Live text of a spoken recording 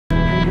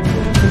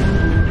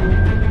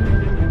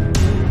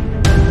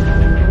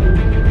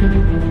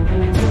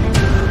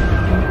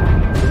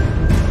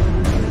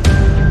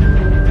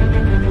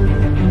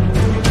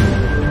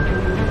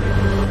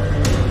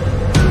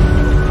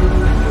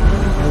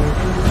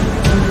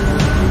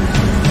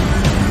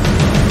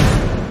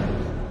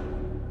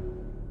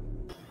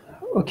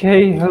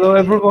Okay, hello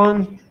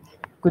everyone.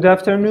 Good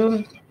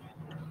afternoon.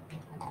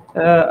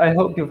 I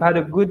hope you've had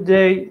a good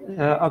day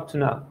up to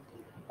now.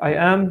 I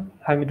am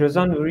Hamid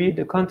Razan Nouri,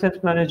 the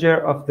content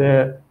manager of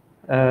the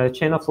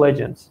Chain of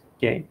Legends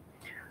game,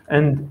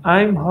 and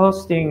I'm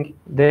hosting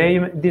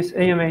this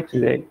AMA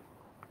today.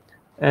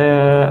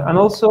 And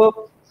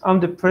also,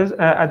 I'm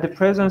at the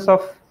presence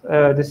of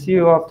the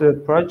CEO of the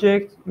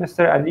project,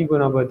 Mr. Ali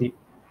Gonabadi.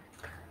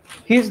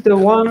 He's the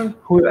one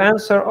who will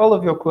answer all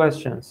of your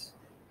questions.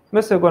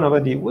 Mr.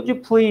 Gonabadi, would you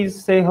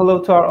please say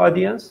hello to our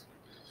audience?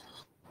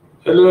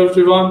 Hello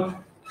everyone,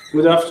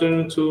 good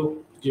afternoon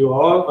to you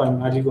all.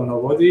 I'm Ali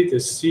Gonawadi, the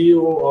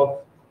CEO of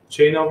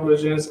Chain of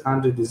Legends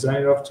and the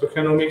designer of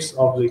tokenomics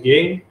of the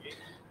game.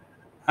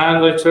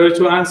 And I try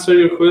to answer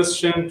your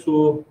question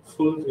to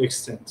full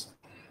extent.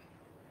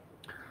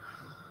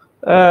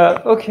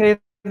 Okay,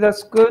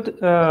 that's good.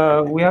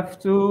 We have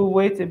to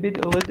wait a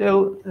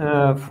little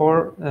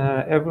for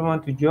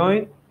everyone to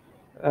join.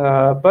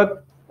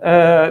 But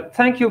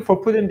thank you for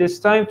putting this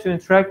time to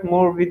interact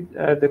more with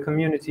the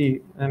community,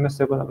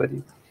 Mr.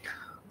 Gonabadi.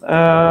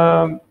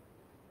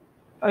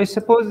 I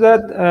suppose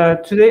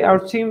that today our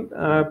team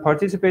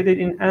participated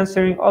in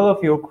answering all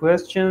of your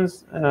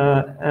questions,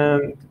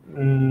 and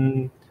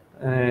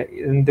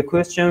the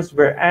questions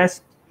were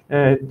asked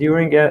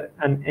during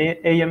an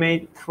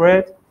AMA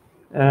thread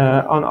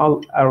on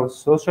all our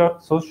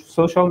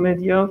social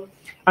media,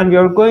 and we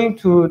are going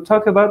to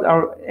talk about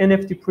our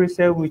NFT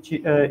presale, which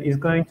is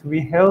going to be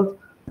held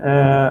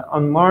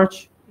on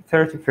March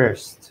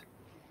 31st.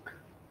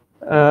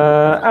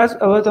 As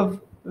a lot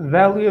of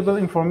valuable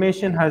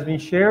information has been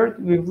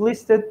shared, we've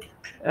listed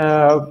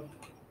the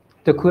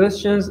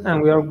questions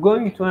and we are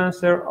going to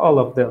answer all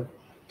of them.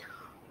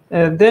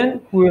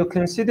 Then we will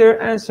consider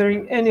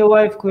answering any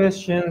live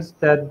questions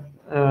that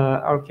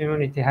our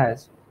community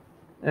has.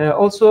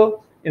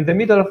 Also, in the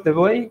middle of the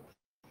way,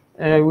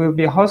 we'll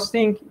be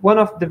hosting one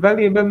of the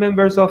valuable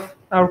members of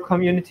our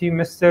community,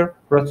 Mr.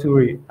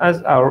 Raturi,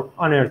 as our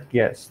honored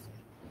guest.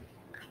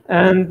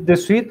 And the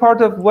sweet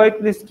part of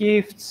whitelist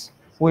gifts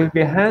will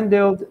be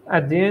handled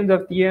at the end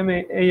of the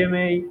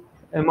AMA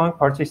among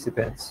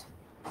participants.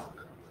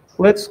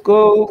 Let's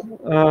go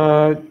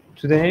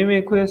to the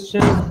AMA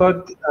questions,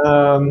 but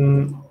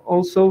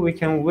also we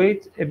can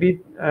wait a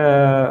bit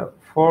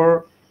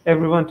for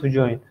everyone to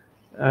join.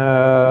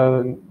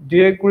 Do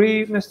you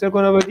agree, Mr.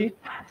 Gonabadi?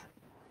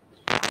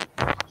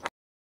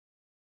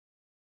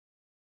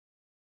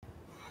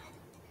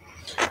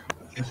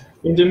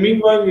 In the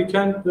meanwhile, we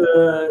can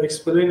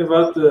explain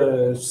about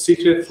the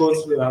secret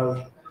codes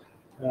our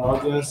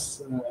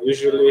audience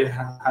usually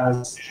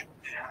has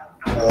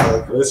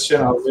a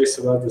question always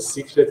about the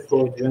secret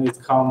code when it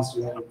comes,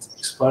 when it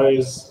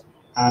expires,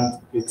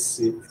 and it's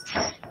it,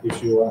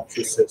 if you want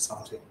to say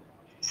something.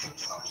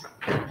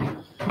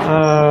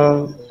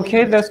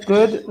 Okay, that's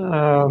good.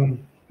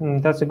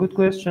 That's a good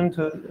question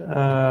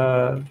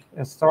to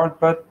start,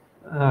 but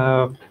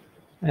I'll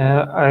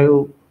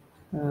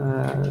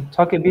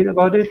talk a bit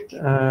about it,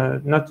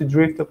 not to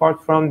drift apart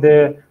from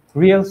the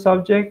real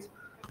subject,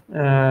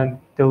 the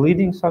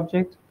leading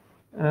subject.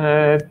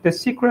 The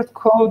secret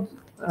code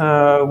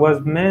was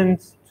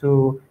meant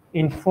to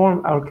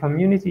inform our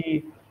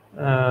community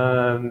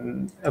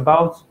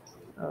about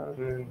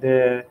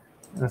the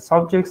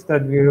subjects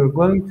that we are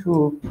going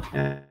to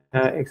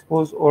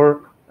expose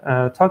or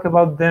talk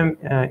about them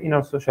in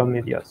our social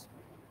medias.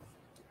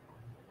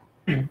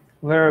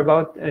 We're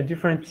about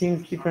different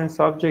things, different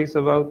subjects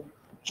about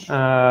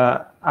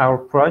our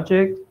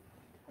project,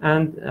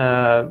 and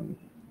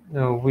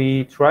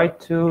we try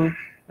to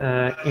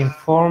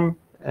inform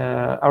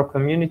our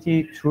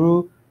community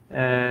through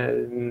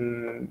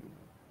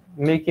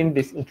making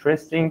this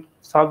interesting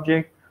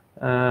subject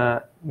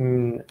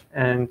and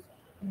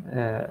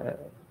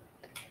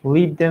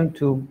lead them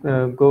to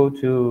go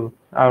to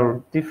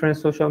our different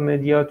social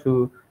media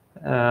to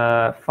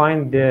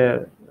find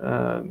the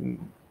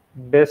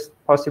best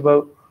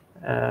possible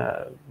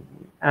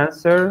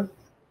answer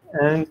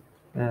and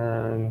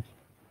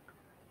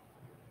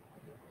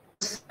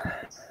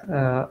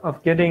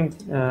of getting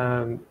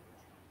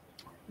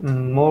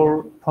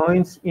more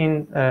points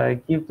in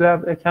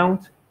GiveLab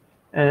account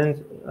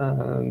and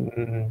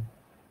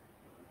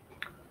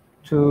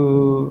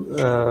to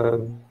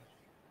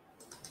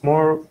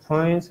more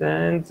points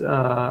and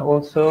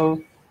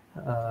also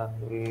I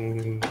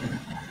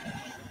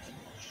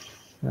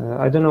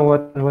don't know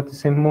what to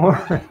say more.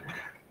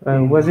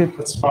 Was it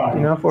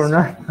enough or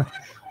not?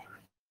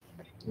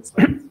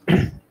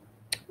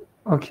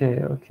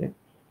 Okay.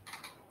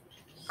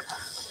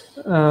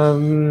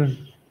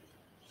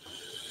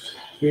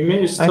 We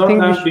may start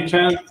and we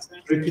can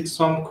repeat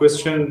some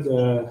questions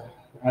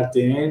at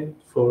the end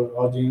for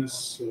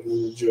audience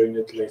who joined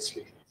it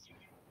lately.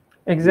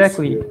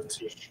 Exactly.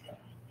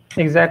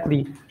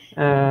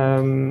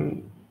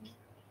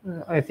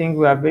 I think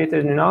we have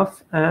waited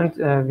enough, and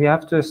we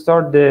have to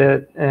start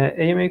the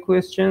AMA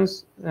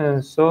questions.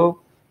 So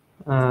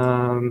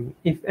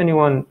if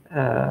anyone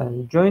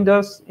joined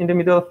us in the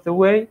middle of the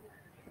way,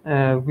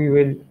 we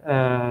will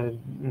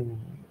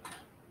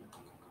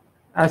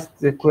ask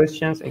the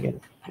questions again.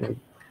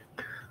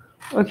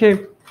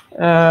 Okay,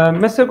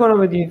 Mr.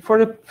 Gonamadi, for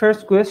the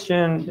first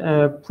question,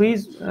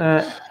 please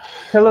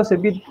tell us a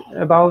bit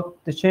about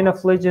the Chain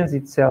of Legends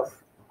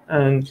itself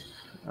and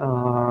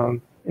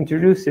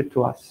introduce it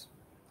to us.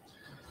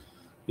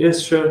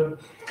 Yes, sure.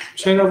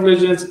 Chain of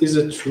Legends is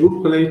a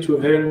true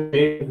play-to-earn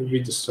game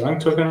with strong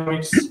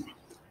tokenomics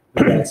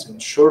that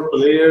ensure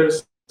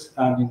players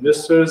and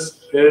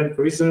investors earn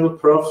reasonable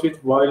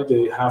profit while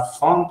they have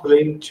fun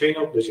playing Chain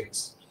of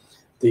Legends.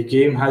 The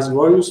game has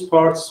various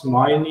parts: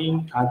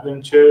 mining,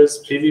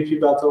 adventures, PvP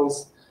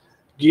battles,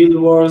 guild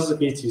wars,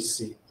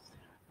 etc.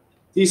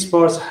 These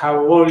parts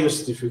have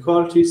various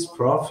difficulties,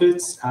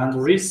 profits,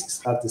 and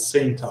risks at the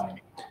same time.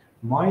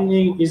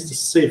 Mining is the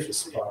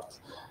safest part,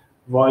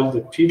 while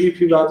the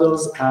PvP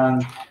battles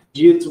and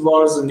guild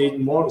wars need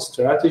more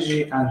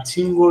strategy and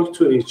teamwork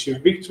to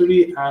achieve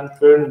victory and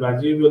earn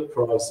valuable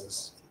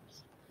prizes.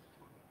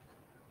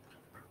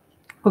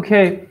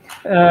 Okay,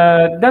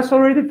 that's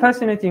already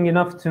fascinating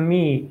enough to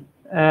me.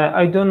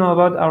 I don't know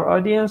about our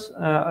audience.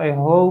 I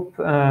hope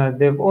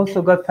they've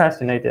also got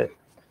fascinated.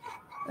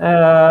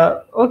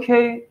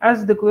 Okay,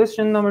 as the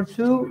question number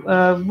 2,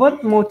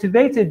 what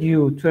motivated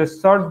you to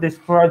start this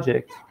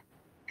project?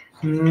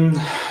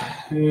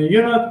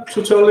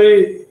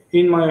 Totally,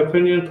 in my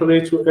opinion, play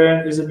to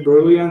earn is a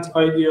brilliant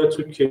idea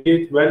to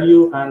create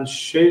value and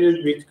share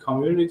it with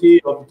community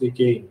of the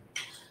game.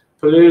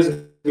 Players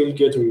will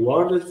get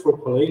rewarded for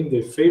playing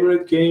their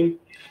favorite game,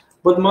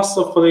 but most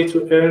of play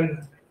to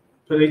earn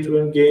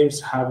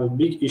games have a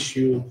big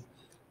issue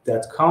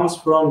that comes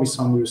from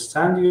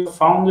misunderstanding of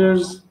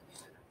founders,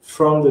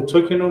 from the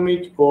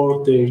tokenomic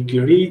or their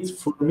greed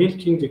for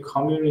milking the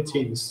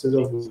community instead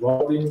of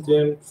rewarding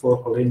them for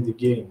playing the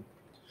game.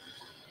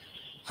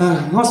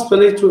 Most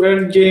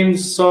play-to-earn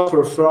games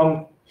suffer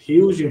from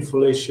huge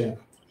inflation.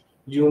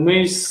 You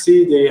may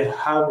see they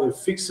have a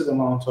fixed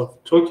amount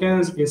of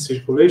tokens in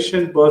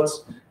circulation, but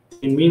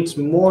they mint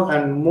more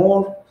and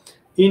more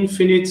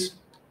infinite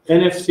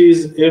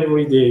NFTs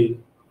every day.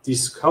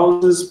 This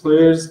causes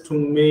players to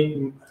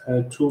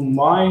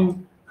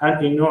mine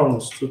an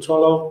enormous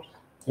total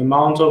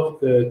amount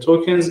of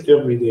tokens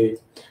every day.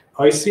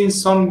 I see in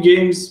some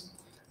games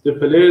the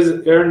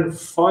players earn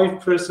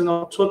 5%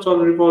 of total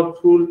reward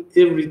pool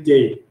every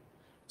day.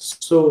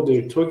 So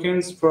their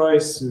tokens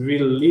price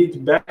will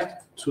lead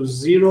back to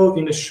zero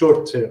in a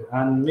short term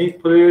and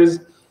make players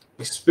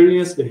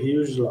experience a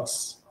huge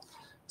loss.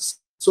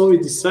 So we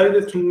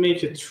decided to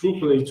make a true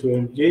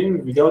play-to-earn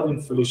game without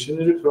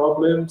inflationary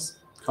problems,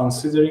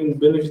 considering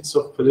benefits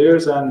of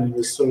players and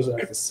investors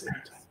at the same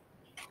time.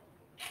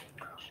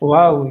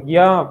 Wow,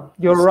 yeah,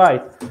 you're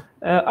right.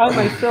 I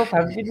myself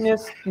have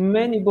witnessed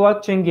many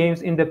blockchain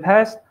games in the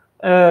past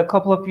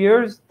couple of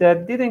years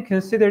that didn't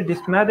consider this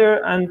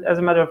matter, and as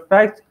a matter of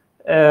fact,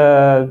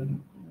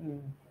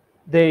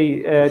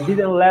 they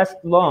didn't last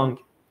long.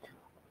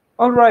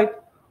 All right,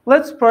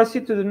 let's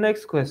proceed to the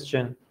next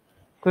question.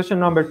 Question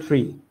number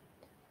 3.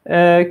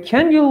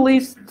 Can you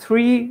list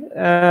 3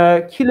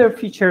 killer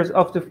features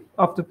of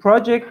the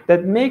project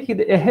that make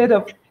it ahead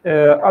of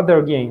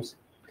other games?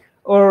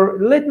 Or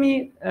let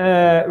me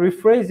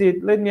rephrase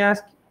it. Let me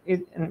ask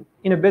it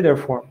in a better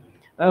form.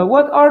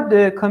 What are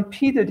the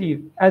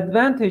competitive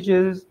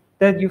advantages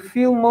that you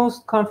feel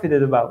most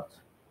confident about?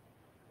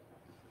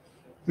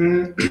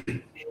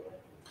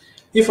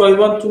 If I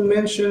want to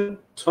mention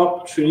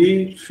top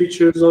 3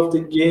 features of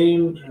the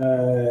game,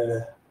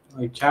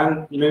 I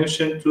can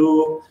mention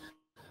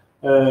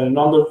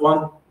number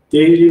 1,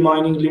 daily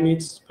mining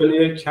limits.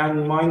 Player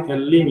can mine a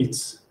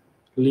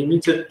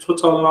limited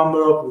total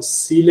number of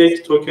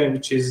CLEG token,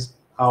 which is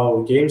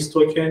our game's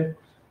token,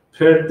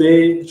 per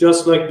day,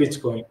 just like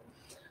Bitcoin.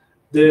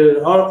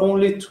 There are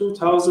only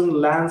 2,000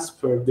 lands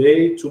per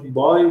day to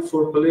buy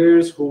for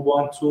players who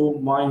want to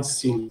mine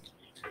CLEG.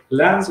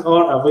 Lands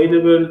are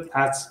available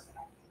at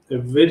a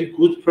very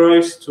good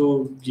price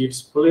to give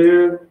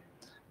player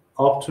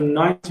up to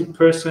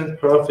 90%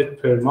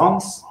 profit per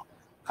month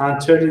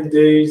and 30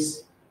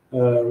 days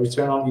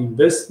return on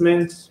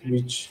investment,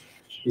 which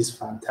is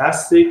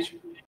fantastic.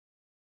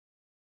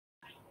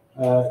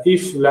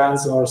 If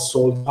lands are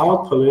sold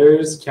out,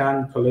 players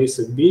can place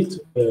a bid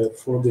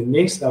for the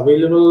next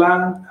available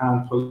land,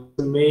 and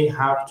players may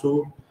have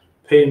to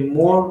pay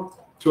more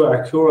to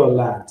acquire a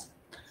land.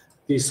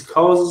 This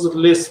causes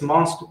less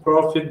monthly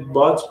profit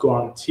but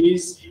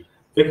guarantees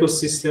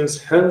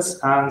ecosystem's health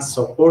and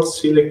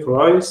supports CLEG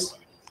price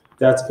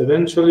that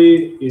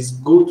eventually is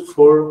good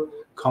for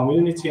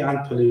community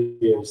and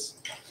players.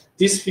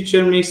 This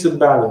feature makes a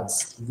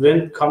balance.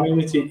 When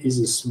community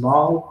is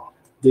small,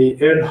 they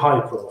earn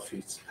high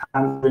profit,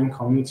 and when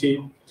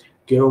community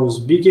grows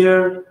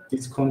bigger,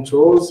 it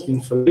controls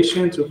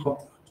inflation to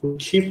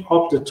keep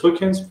up the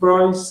token's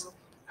price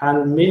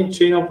and make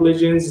Chain of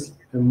Legends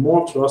a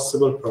more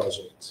trustable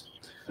project.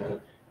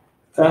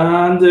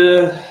 And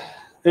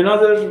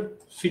another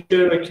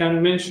feature I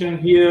can mention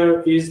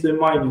here is the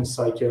mining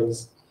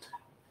cycles.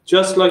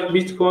 Just like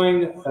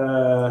Bitcoin,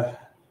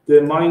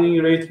 the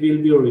mining rate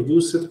will be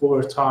reduced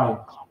over time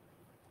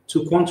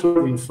to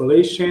control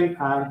inflation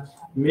and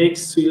make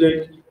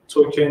CLEG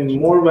token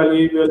more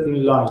valuable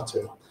in long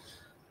term.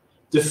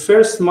 The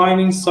first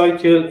mining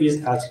cycle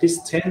is at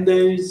least 10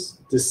 days,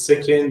 the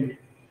second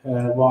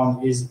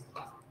one is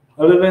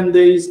 11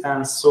 days,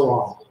 and so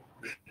on.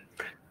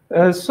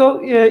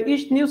 So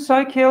each new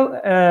cycle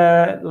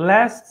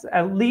lasts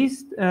at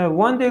least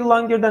 1 day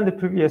longer than the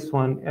previous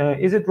one.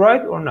 Is it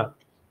right or not?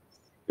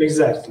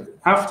 Exactly.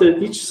 After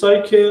each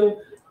cycle,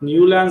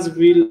 new lands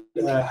will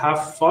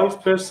have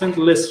 5%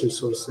 less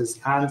resources,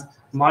 and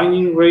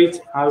mining rate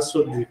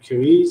also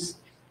decrease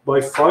by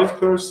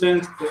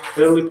 5%.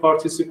 Early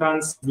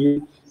participants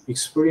will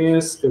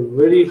experience a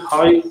very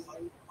high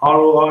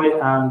ROI,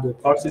 and the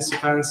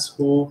participants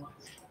who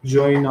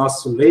join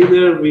us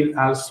later will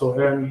also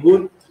earn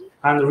good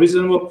and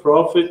reasonable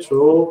profit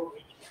through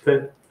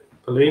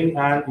playing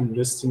and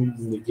investing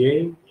in the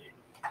game.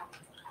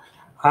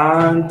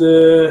 And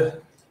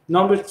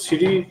number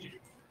three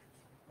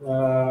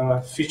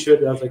feature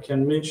that I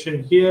can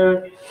mention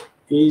here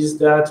is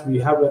that we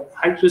have an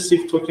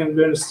aggressive token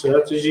burn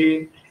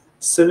strategy.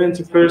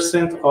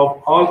 70%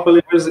 of all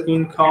players'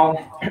 income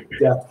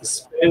that is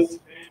spent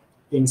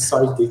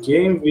inside the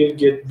game will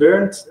get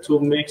burned to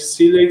make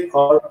CLEG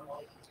or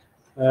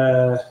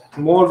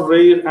more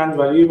rare and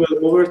valuable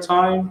over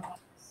time.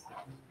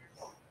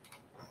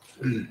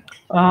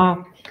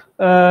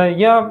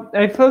 Yeah,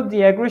 I felt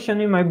the aggression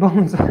in my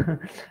bones,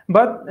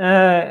 but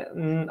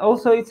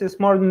also it's a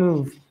smart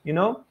move, you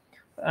know.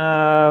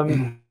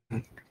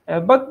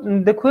 But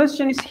the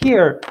question is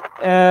here: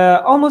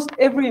 almost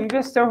every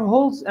investor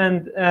holds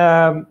and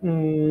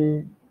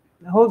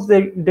holds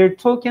their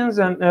tokens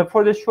and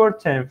for the short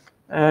term,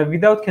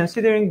 without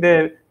considering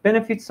the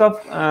benefits of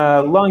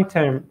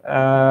long-term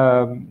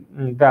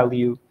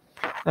value.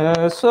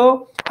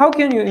 So how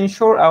can you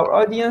ensure our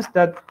audience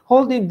that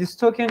holding this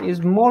token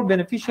is more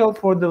beneficial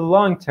for the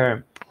long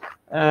term?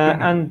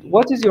 And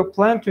what is your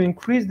plan to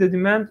increase the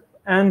demand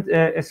and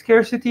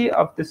scarcity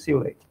of the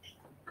CLEG?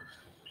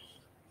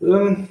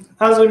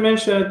 As I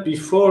mentioned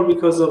before,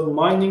 because of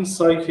mining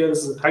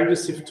cycles,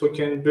 aggressive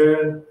token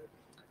burn,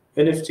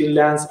 NFT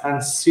lands,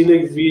 and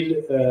CLEG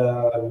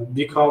will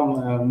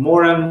become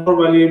more and more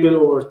valuable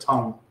over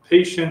time.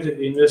 Patient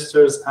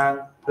investors and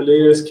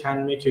players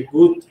can make a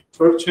good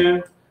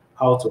fortune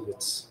out of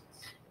it.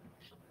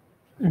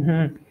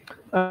 Mm-hmm.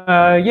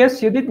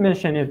 Yes, you did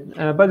mention it,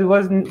 but it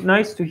was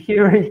nice to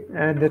hear it,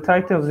 the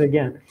titles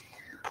again.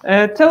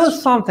 Tell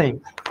us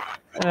something.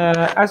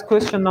 As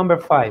question number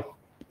 5.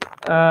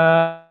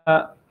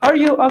 Are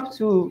you up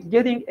to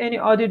getting any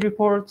audit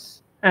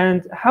reports?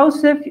 And how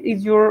safe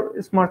is your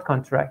smart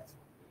contract?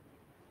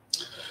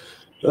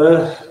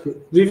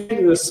 We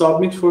will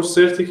submit for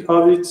certificate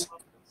audit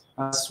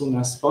as soon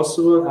as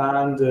possible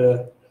and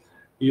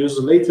use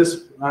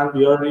latest, and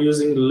we are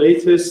using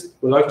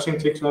latest blockchain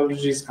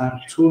technologies and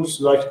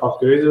tools like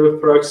upgradable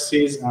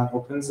proxies and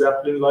open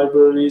Zeppelin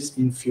libraries,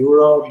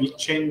 Infura,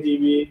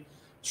 BitchainDB,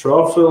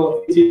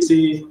 Truffle,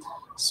 etc.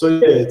 So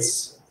yeah,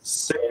 it's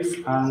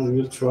safe, and we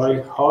will try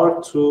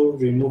hard to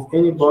remove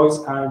any bugs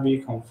and be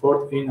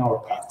comfort in our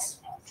paths.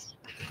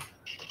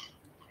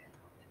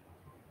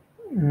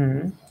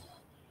 Mm-hmm.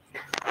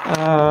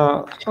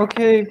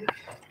 Okay.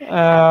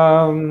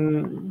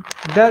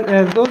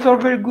 Those are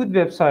very good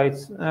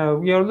websites.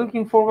 We are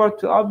looking forward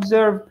to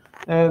observe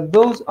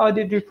those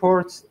audit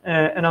reports,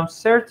 and I'm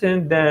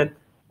certain that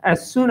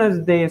as soon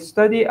as they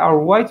study our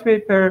white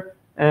paper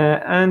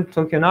and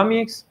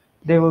tokenomics,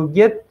 they will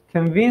get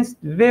convinced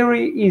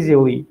very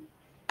easily.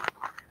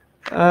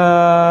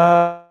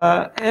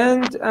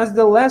 And as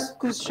the last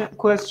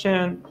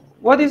question,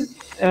 what is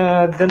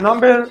the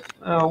number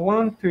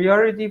one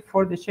priority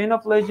for the Chain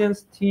of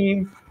Legends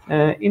team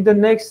in the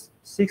next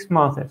 6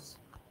 months?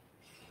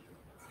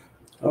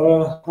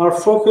 Our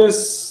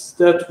focus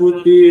that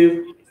would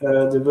be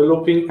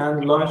developing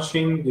and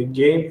launching the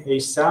game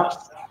ASAP,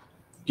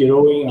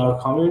 growing our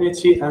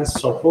community and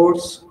support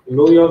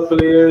loyal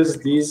players.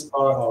 These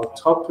are our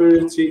top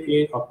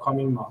priority in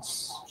upcoming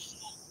months.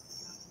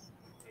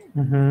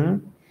 Mm-hmm.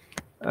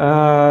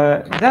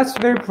 That's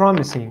very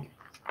promising.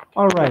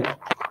 All right.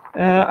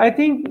 I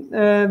think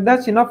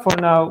that's enough for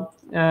now.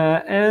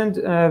 And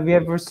we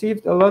have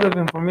received a lot of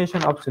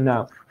information up to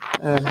now.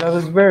 That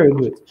was very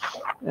good.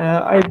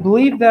 I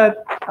believe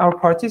that our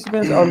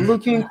participants are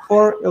looking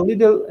for a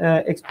little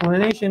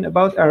explanation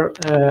about our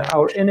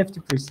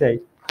NFT pre-sale.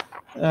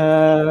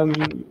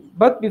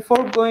 But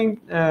before going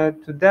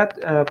to that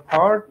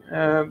part,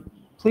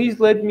 please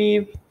let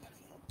me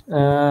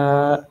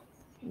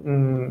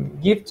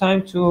give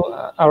time to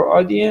our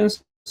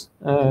audience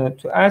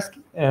to ask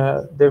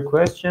their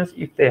questions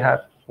if they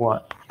have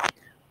one.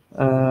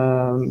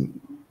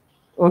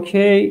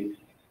 Okay,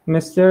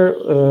 Mr.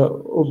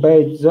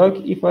 Ubaid Zak,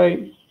 if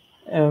I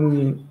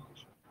am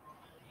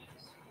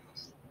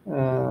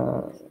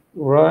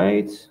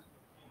right.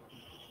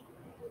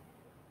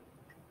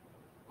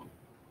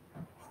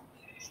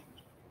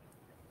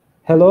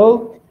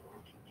 Hello?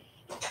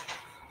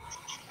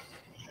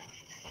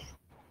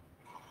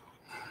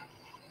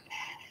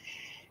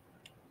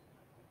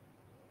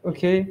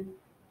 Okay.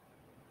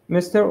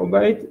 Mr.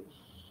 Ubaid?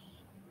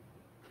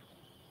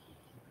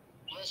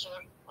 Yes,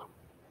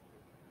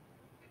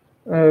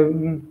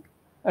 sir.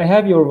 I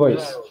have your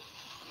voice. Hello.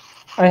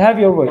 I have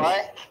your voice.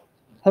 Why?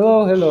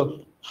 Hello, hello.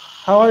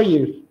 How are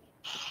you?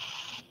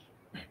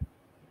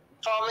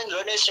 From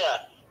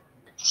Indonesia.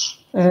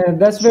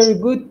 That's very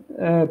good,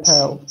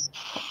 pal.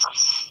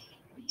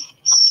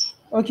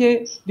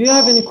 Okay, do you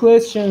have any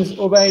questions,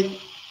 Ubaid?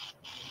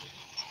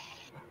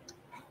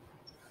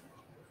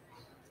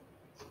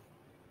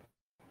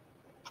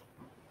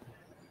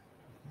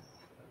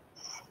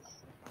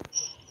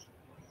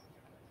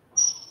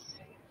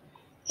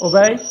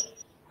 Ubaid?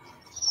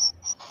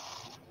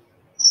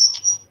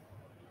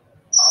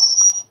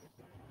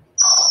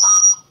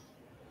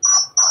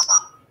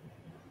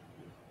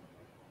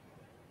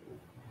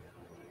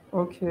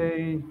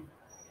 Okay.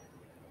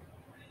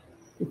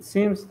 It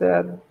seems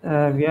that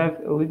we have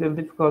a little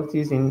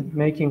difficulties in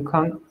making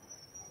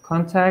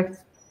contact.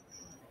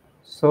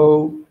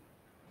 So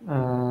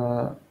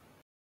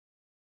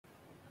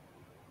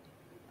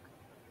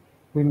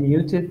we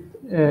muted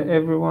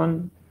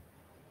everyone.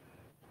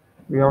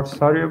 We are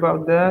sorry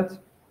about that.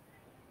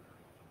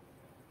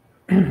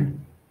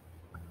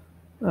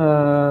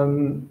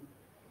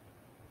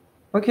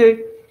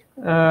 Okay,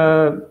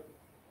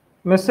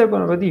 Mr.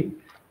 Bonabadi,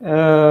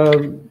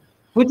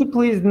 would you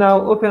please now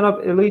open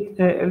up a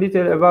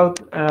little about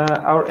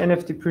our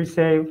NFT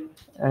pre-sale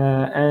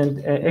and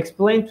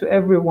explain to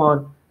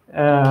everyone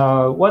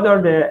what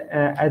are the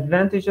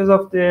advantages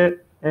of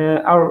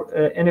our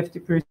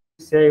NFT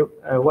pre-sale,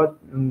 what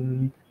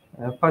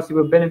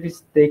possible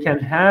benefits they can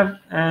have,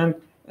 and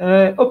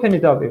open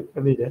it up a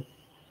little.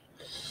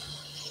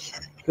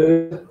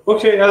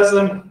 Okay, as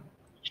a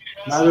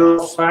matter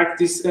of fact,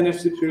 this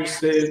NFT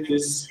pre-sale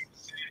is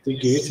the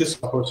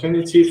greatest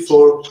opportunity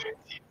for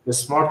the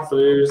smart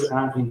players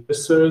and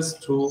investors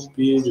to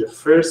be the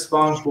first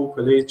one who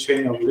play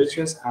Chain of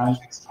Legends and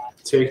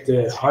take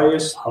the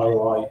highest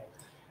ROI.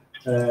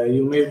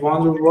 You may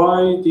wonder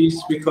why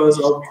this, because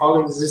of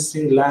all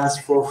existing lands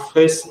for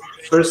first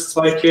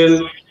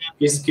cycle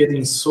is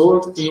getting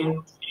sold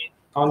in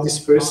on this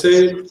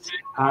pre-sale,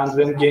 and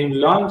when game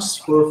launches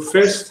for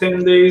first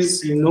 10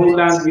 days, no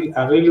land will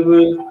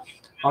available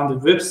on the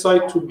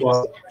website to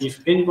buy. If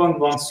anyone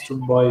wants to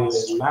buy a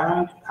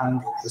land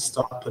and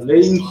start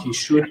playing, he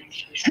should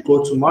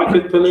go to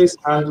marketplace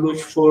and look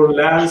for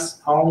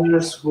lands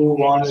owners who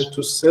wanted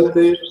to sell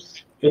their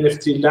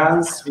NFT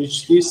lands,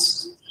 which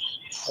these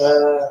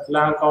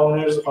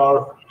landowners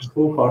are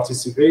who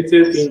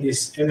participated in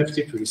this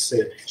NFT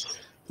pre-sale.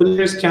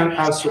 Players can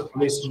also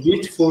place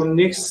bid for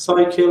next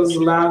cycle's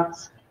land,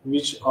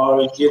 which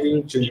are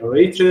getting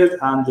generated,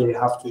 and they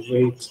have to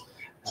wait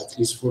at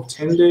least for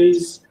 10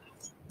 days.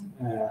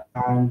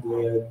 And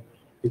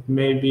it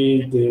may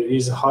be there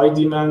is high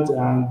demand,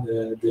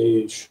 and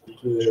they should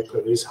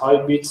place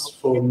high bids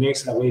for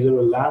next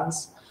available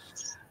lands.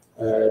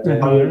 The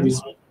higher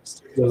bids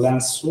the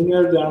land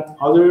sooner than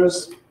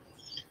others.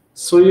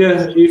 So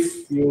yeah,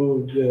 if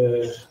you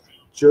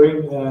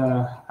join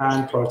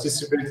and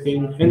participate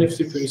in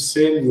NFT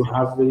pre-sale, you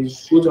have very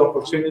good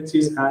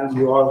opportunities, and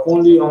you are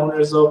only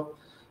owners of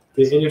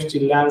the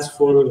NFT lands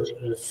for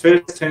the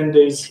first 10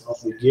 days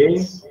of the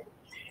game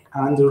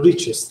and the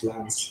richest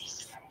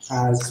lands.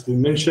 As we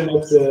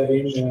mentioned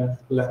in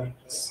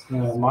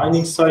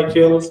mining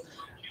cycles,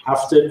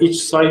 after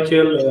each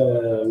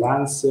cycle,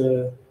 lands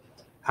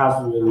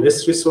have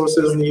less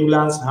resources, new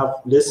lands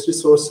have less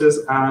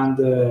resources, and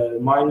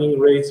mining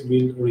rates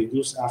will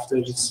reduce after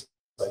each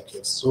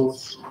cycle. So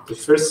the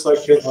first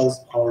cycle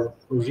are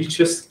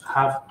richest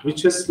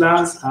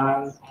lands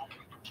and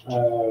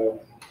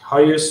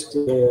highest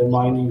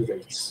mining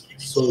rates.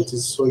 So it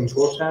is so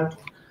important.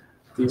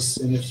 This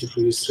NFT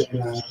pre-sale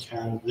land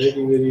can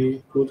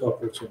very good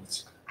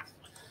opportunity.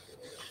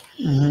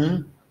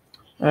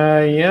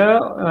 Yeah,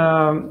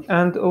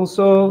 and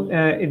also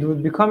it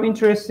would become an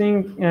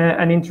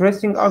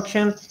interesting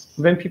auction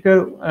when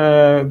people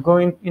go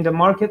in the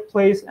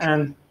marketplace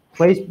and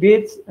place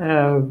bids.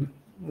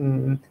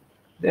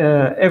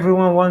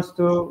 Everyone wants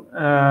to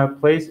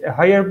place a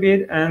higher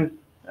bid and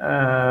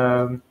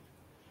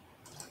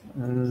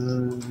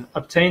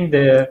obtain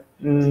the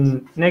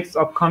next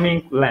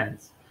upcoming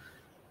lands.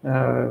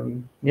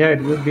 Yeah,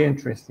 it would be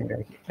interesting,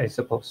 I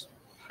suppose.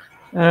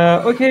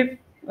 Okay.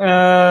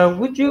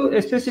 Would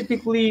you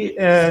specifically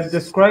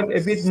describe a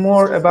bit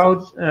more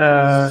about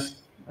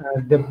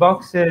the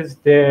boxes,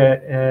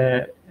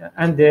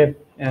 and the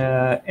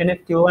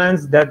NFT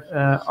lands that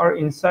are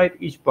inside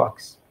each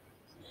box?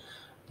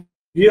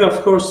 Yeah,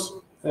 of course.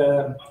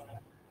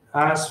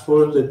 As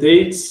for the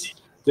dates,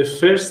 the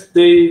first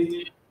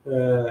day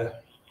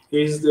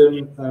is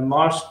the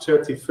March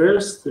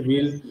 31st.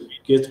 We'll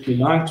get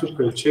belong to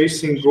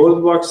purchasing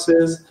gold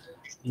boxes,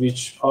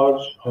 which are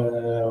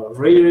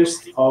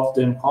rarest of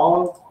them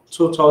all.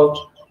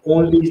 Total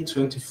only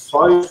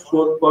 25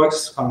 gold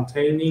boxes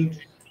containing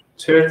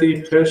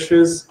 30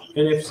 precious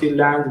NFT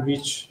land,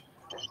 which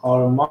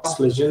are most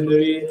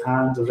legendary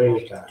and rare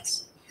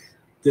lands.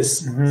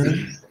 This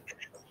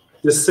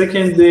The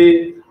second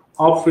day,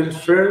 April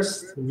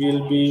 1st,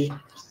 will be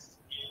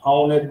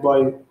owned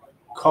by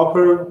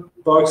copper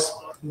box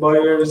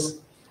buyers.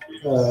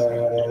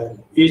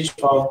 Each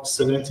of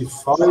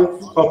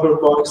 75 copper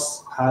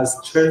box has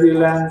 30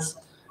 lands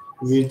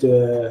with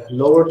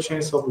lower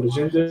chance of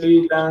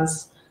legendary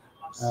lands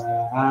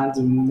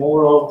and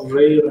more of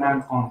rare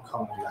and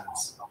uncommon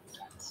lands.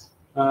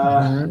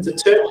 The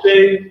third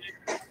day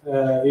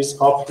is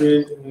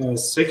April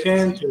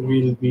 2nd,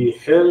 will be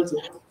held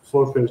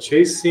for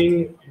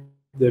purchasing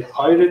the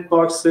pirate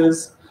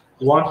boxes.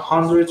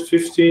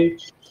 150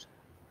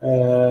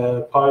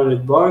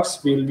 pirate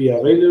box will be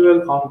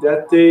available on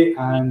that day,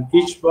 and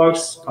each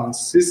box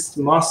consists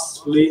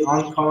mostly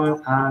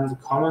uncommon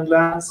and common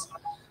lands.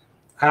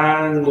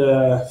 And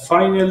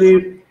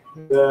finally,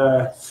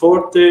 the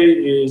fourth day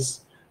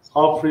is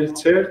April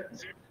 3rd,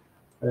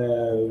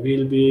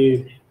 will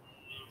be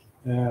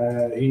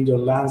in the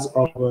lands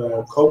of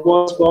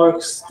Cobalt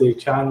box. They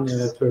can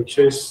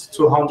purchase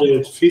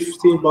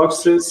 250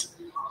 boxes,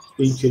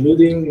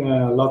 including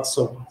lots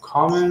of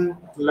common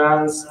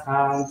lands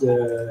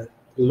and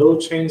low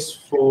chains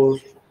for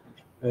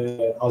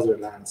other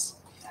lands.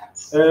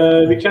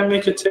 We can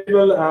make a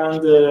table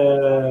and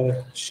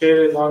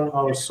share it on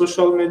our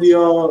social media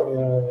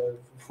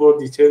for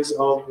details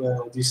of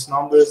these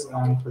numbers,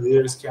 and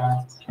players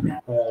can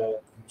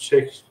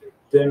check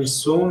them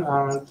soon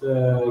and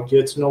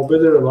get to know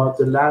better about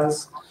the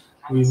lands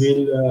we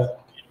will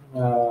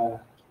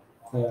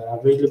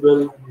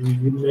available. We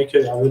will make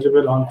it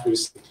available on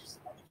pre-sale.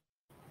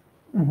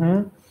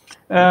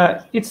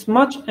 It's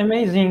much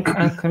amazing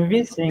and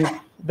convincing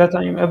that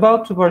I'm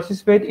about to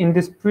participate in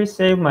this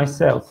pre-sale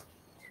myself.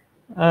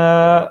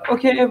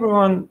 Okay,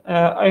 everyone,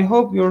 I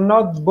hope you're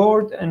not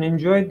bored and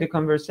enjoyed the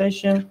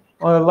conversation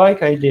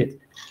like I did.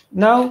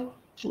 Now,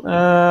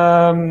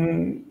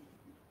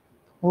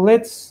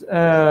 let's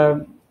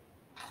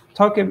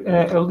talk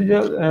a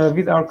little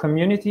with our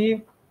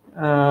community.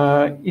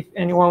 If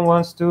anyone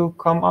wants to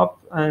come up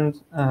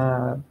and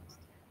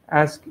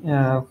ask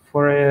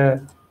for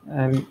a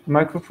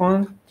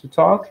microphone to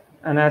talk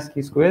and ask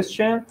his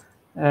question,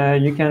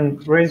 you can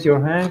raise your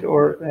hand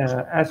or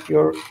ask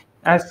for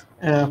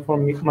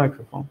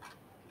microphone.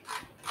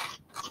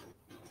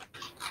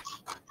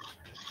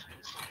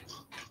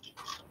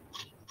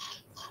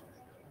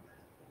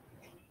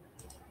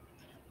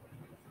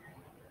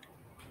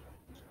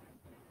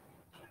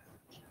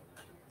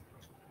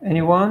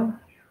 Anyone?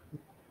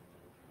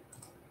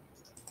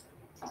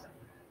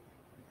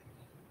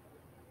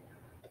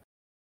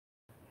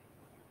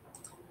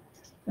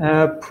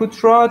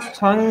 Putra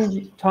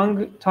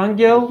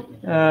Tangel,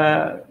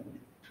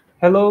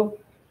 hello.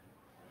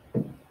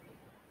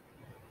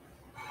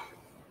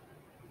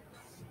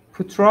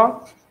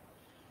 Putra?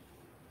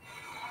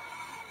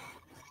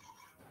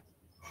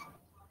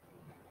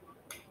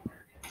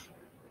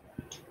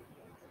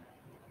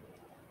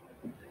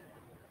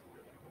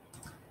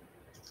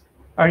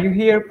 Are you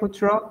here,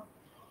 Putra?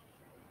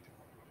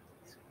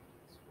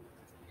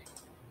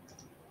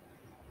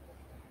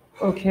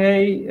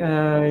 Okay,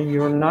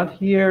 you're not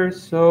here,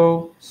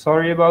 so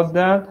sorry about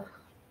that.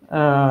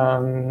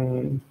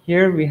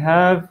 Here we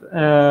have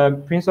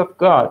Prince of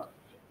God.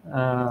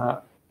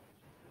 How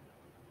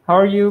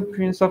are you,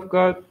 Prince of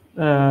God?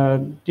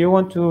 Do you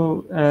want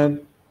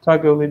to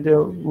talk a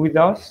little with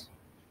us?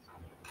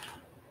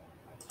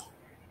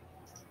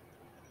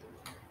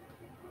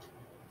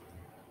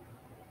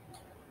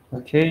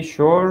 Okay,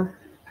 sure.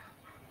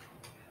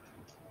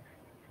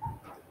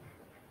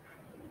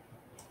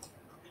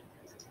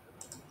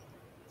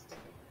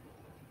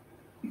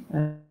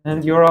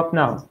 And you're up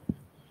now.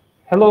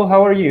 Hello,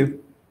 how are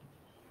you?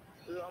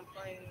 I'm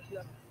fine.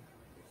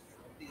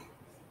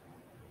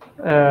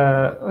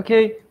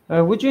 Okay,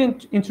 would you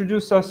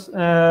introduce us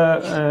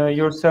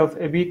yourself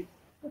a bit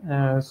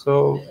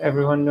so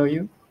everyone know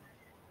you?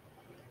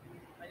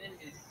 My name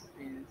is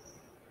Prince.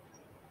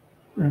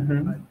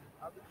 Mm-hmm.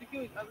 I've been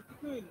speaking with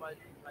my a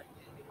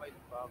while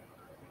back.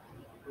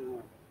 So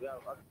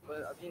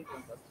I've been in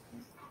contact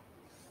with him.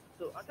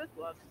 So I tried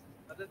to ask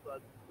a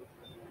question.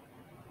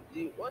 I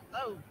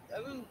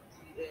will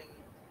the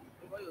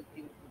over your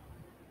game.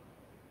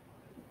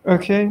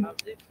 Okay. Have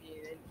they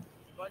been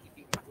about the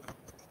game?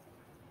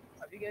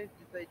 Have you guys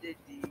decided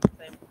the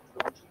time to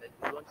launch, like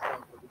the launch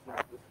time for the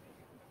game?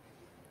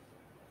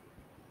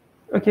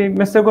 Okay,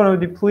 Mr.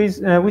 Gonodi, please,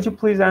 would you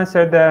please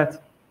answer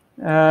that?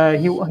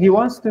 He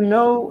wants to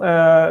know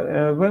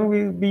when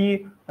we'll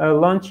be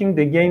launching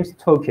the game's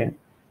token.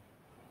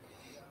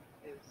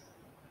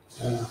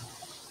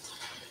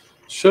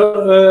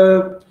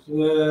 Sure.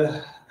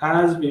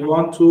 As we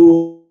want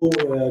to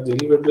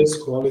deliver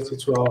best quality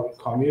to our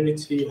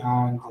community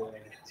and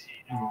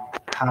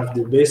have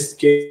the best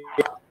game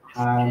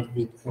and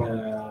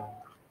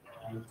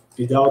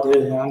without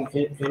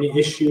any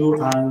issue,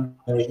 and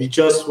we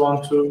just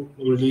want to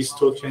release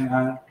token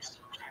and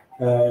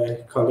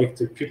collect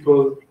the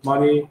people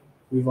money.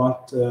 We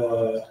want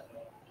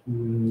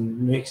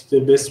make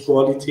the best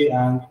quality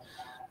and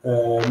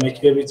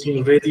make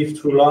everything ready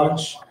to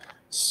launch.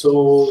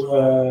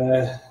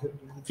 So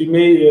we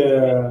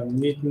may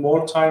need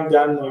more time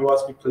than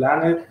what we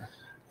planned,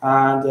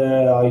 and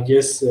I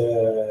guess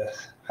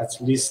at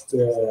least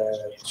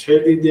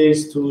 30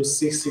 days to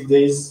 60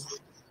 days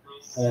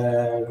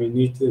we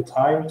need the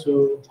time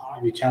to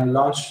we can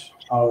launch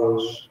our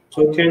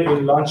token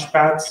in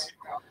launchpads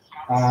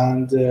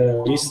and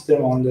list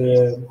them on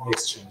the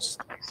exchange.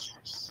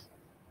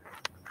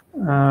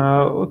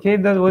 Okay,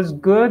 that was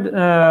good.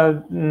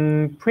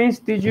 Prince,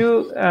 did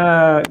you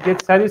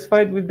get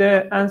satisfied with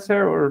the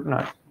answer or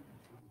not?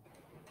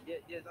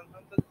 Yes, I'm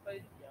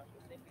satisfied. Yeah,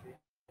 thank you very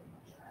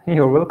much.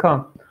 You're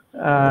welcome.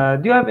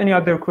 Do you have any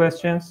other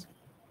questions?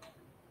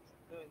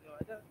 No, no,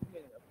 I don't have too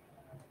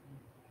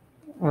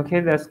many. Okay,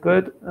 that's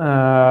good.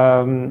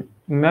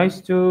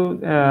 Nice to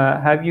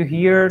have you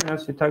here.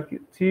 Nice to talk to you.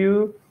 Thank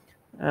you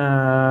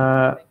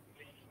very much.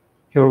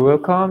 You're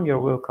welcome. You're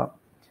welcome.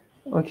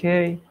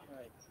 Okay.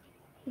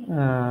 All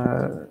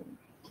right.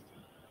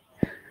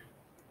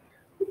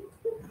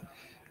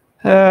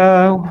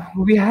 Uh,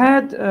 we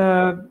had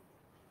an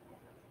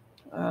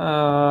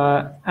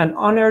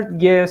honored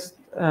guest,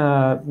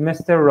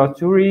 Mr.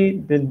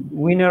 Raturi, the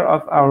winner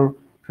of our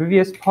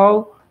previous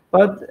poll,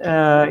 but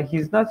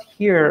he's not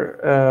here,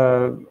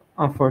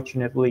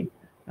 unfortunately,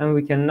 and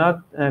we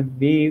cannot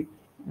be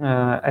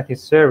at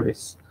his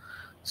service.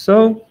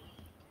 So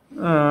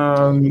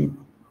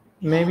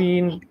maybe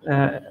in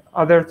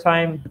other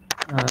time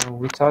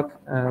we talk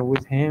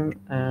with him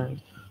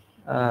and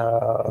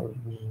uh,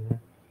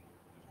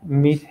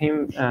 meet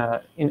him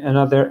in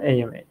another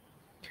AMA.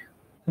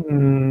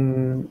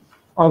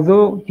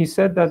 Although he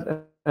said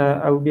that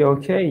I will be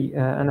okay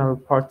and I will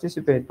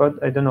participate,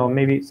 but I don't know,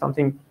 maybe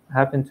something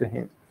happened to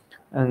him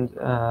and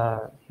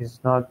he's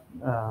not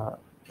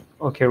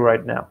okay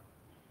right now.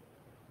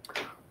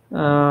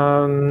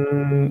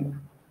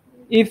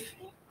 If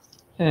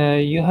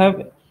you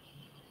have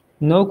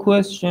no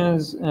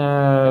questions,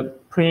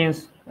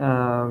 Prince,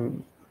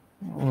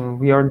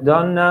 we are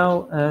done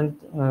now and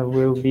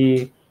we'll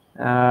be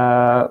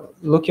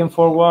looking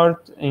forward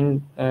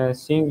in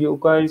seeing you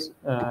guys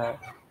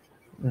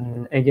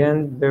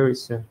again very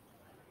soon.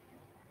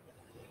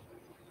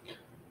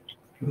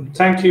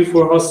 Thank you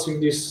for hosting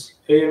this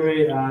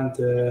AMA,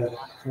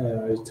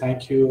 and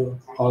thank you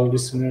all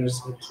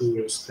listeners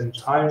to spend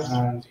time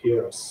and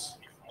hear us.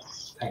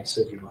 Thanks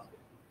everyone.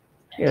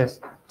 Yes,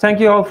 thank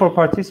you all for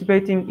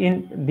participating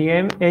in the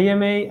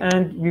AMA,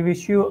 and we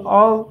wish you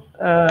all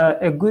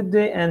a good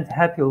day and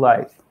happy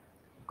life.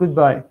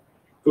 Goodbye.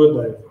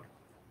 Goodbye.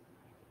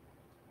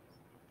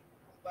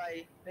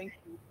 Bye. Thank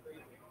you very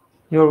much.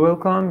 You're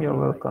welcome. You're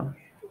welcome.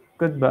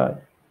 Goodbye.